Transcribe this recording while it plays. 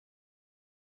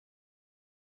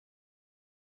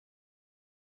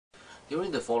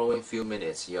During the following few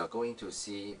minutes, you are going to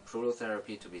see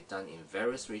prolotherapy to be done in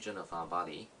various regions of our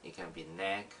body. It can be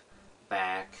neck,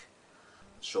 back,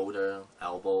 shoulder,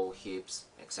 elbow, hips,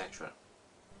 etc.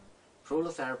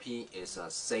 Prolotherapy is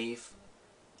a safe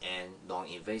and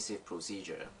non-invasive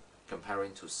procedure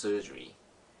comparing to surgery.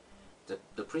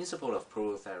 The principle of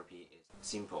prolotherapy is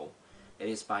simple. It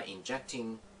is by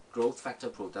injecting growth factor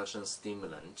production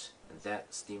stimulant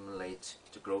that stimulate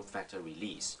the growth factor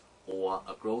release, or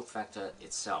a growth factor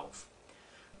itself.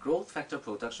 Growth factor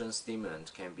production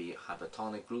stimulant can be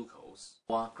hypertonic glucose,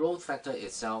 or growth factor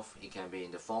itself, it can be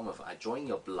in the form of drawing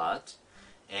your blood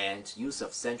and use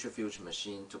of centrifuge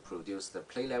machine to produce the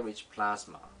platelet-rich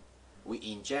plasma. We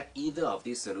inject either of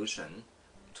these solution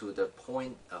to the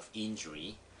point of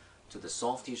injury, to the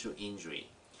soft tissue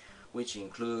injury, which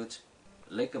include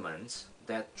ligaments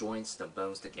that joins the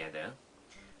bones together,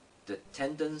 the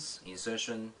tendons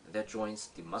insertion that joins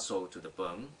the muscle to the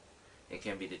bone. It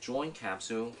can be the joint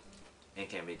capsule, and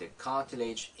can be the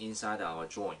cartilage inside our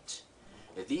joint.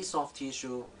 These soft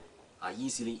tissue are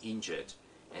easily injured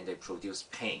and they produce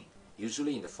pain,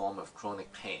 usually in the form of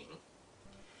chronic pain.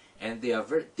 And they are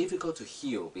very difficult to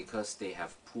heal because they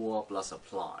have poor blood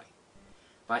supply.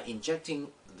 By injecting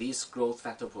this growth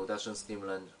factor production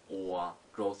stimulant or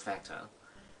growth factor,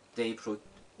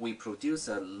 we produce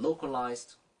a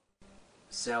localized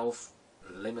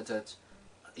self-limited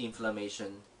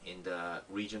inflammation in the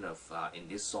region of in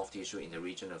this soft tissue in the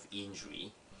region of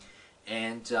injury,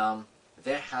 and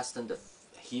that hastens the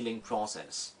healing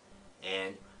process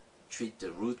and treat the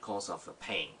root cause of the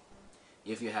pain.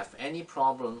 If you have any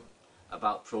problem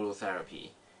about prolotherapy,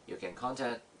 you can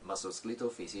contact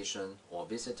Musculoskeletal Physician or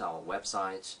visit our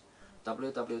website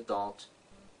www.hkimm.hk.